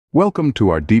Welcome to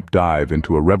our deep dive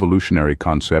into a revolutionary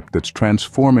concept that's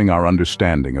transforming our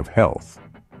understanding of health,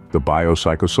 the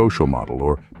biopsychosocial model,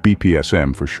 or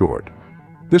BPSM for short.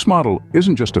 This model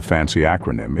isn't just a fancy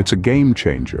acronym, it's a game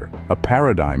changer, a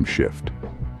paradigm shift.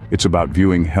 It's about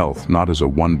viewing health not as a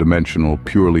one-dimensional,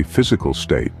 purely physical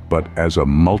state, but as a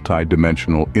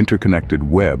multi-dimensional, interconnected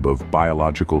web of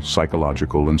biological,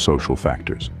 psychological, and social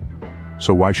factors.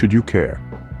 So why should you care?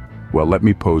 Well, let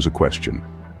me pose a question.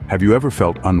 Have you ever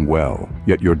felt unwell,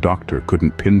 yet your doctor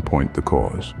couldn't pinpoint the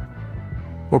cause?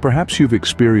 Or perhaps you've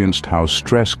experienced how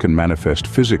stress can manifest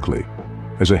physically,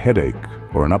 as a headache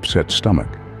or an upset stomach.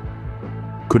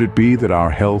 Could it be that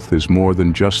our health is more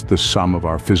than just the sum of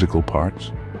our physical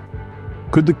parts?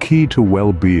 Could the key to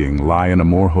well-being lie in a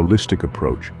more holistic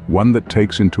approach, one that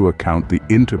takes into account the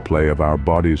interplay of our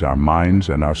bodies, our minds,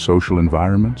 and our social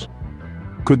environments?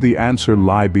 Could the answer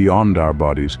lie beyond our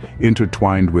bodies,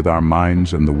 intertwined with our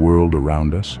minds and the world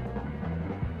around us?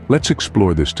 Let's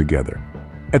explore this together.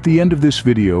 At the end of this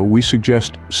video, we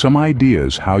suggest some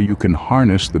ideas how you can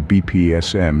harness the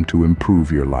BPSM to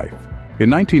improve your life. In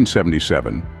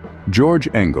 1977, George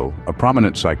Engel, a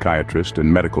prominent psychiatrist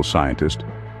and medical scientist,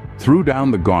 threw down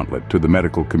the gauntlet to the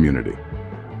medical community.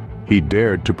 He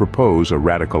dared to propose a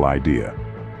radical idea.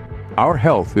 Our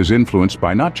health is influenced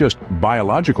by not just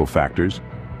biological factors,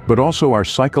 but also our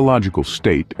psychological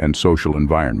state and social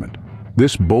environment.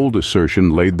 This bold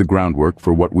assertion laid the groundwork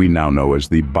for what we now know as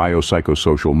the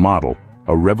biopsychosocial model,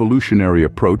 a revolutionary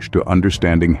approach to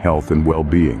understanding health and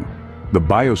well-being. The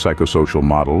biopsychosocial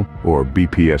model, or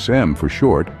BPSM for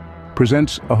short,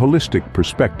 presents a holistic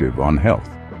perspective on health.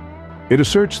 It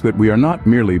asserts that we are not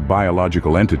merely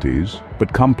biological entities,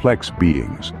 but complex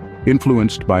beings,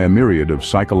 influenced by a myriad of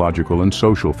psychological and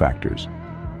social factors.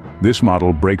 This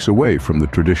model breaks away from the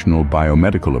traditional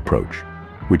biomedical approach,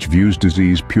 which views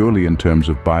disease purely in terms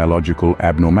of biological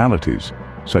abnormalities,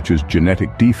 such as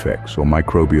genetic defects or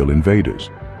microbial invaders.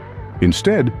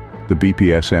 Instead, the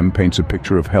BPSM paints a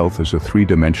picture of health as a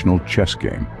three-dimensional chess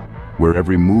game, where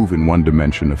every move in one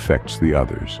dimension affects the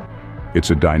others.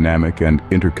 It's a dynamic and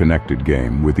interconnected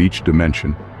game, with each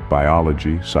dimension,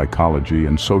 biology, psychology,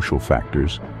 and social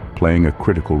factors, playing a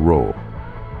critical role.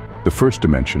 The first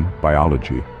dimension,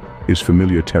 biology, is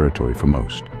familiar territory for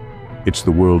most. It's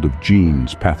the world of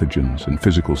genes, pathogens, and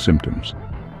physical symptoms.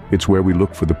 It's where we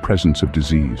look for the presence of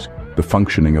disease, the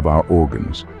functioning of our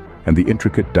organs, and the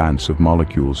intricate dance of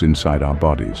molecules inside our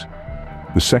bodies.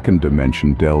 The second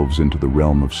dimension delves into the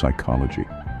realm of psychology.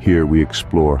 Here we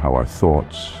explore how our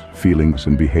thoughts, feelings,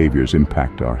 and behaviors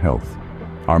impact our health.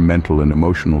 Our mental and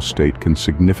emotional state can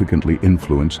significantly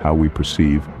influence how we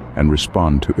perceive and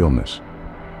respond to illness.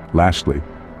 Lastly,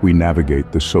 we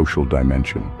navigate the social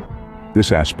dimension.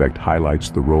 This aspect highlights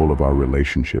the role of our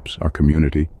relationships, our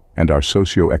community, and our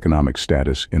socioeconomic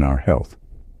status in our health.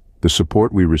 The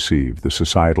support we receive, the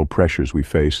societal pressures we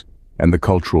face, and the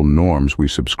cultural norms we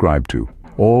subscribe to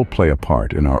all play a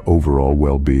part in our overall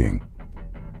well-being.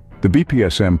 The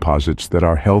BPSM posits that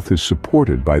our health is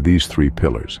supported by these three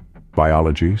pillars: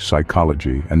 biology,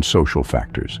 psychology, and social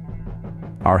factors.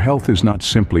 Our health is not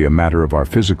simply a matter of our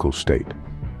physical state,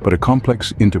 but a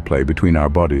complex interplay between our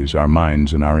bodies, our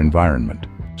minds, and our environment.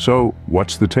 So,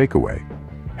 what's the takeaway?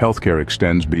 Healthcare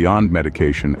extends beyond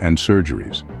medication and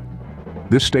surgeries.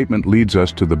 This statement leads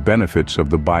us to the benefits of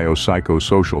the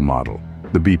biopsychosocial model,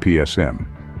 the BPSM.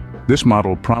 This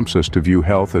model prompts us to view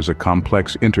health as a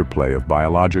complex interplay of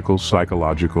biological,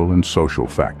 psychological, and social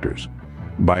factors.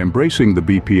 By embracing the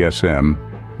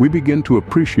BPSM, we begin to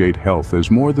appreciate health as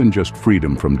more than just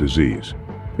freedom from disease.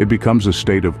 It becomes a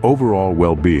state of overall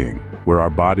well-being, where our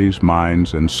bodies,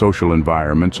 minds, and social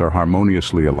environments are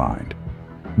harmoniously aligned.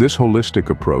 This holistic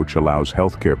approach allows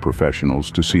healthcare professionals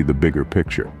to see the bigger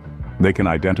picture. They can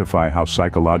identify how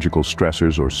psychological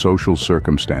stressors or social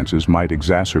circumstances might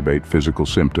exacerbate physical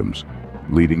symptoms,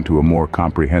 leading to a more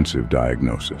comprehensive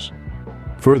diagnosis.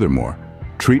 Furthermore,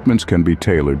 treatments can be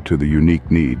tailored to the unique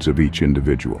needs of each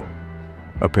individual.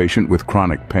 A patient with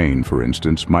chronic pain, for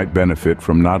instance, might benefit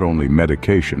from not only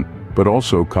medication, but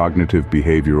also cognitive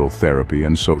behavioral therapy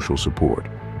and social support.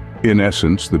 In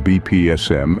essence, the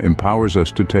BPSM empowers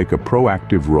us to take a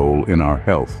proactive role in our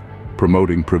health,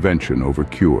 promoting prevention over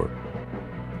cure.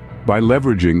 By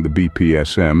leveraging the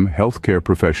BPSM, healthcare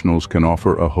professionals can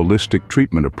offer a holistic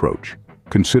treatment approach,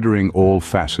 considering all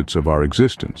facets of our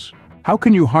existence. How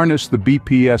can you harness the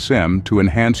BPSM to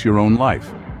enhance your own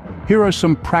life? Here are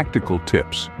some practical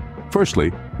tips.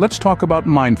 Firstly, let's talk about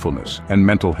mindfulness and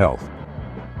mental health.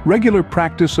 Regular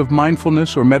practice of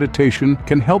mindfulness or meditation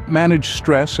can help manage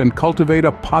stress and cultivate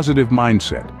a positive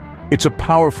mindset. It's a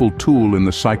powerful tool in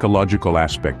the psychological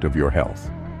aspect of your health.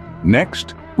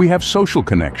 Next, We have social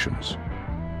connections.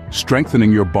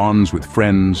 Strengthening your bonds with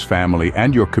friends, family,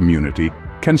 and your community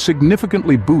can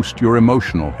significantly boost your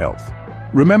emotional health.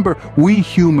 Remember, we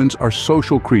humans are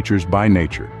social creatures by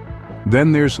nature.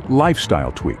 Then there's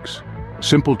lifestyle tweaks.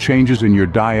 Simple changes in your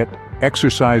diet,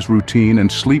 exercise routine, and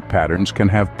sleep patterns can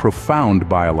have profound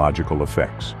biological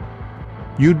effects.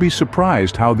 You'd be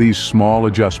surprised how these small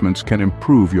adjustments can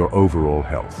improve your overall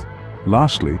health.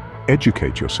 Lastly,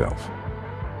 educate yourself.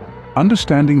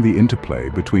 Understanding the interplay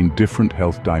between different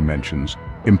health dimensions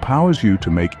empowers you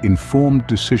to make informed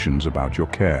decisions about your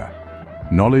care.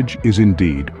 Knowledge is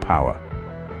indeed power.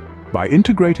 By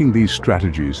integrating these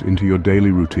strategies into your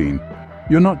daily routine,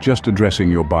 you're not just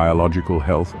addressing your biological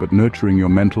health but nurturing your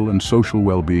mental and social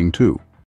well-being too.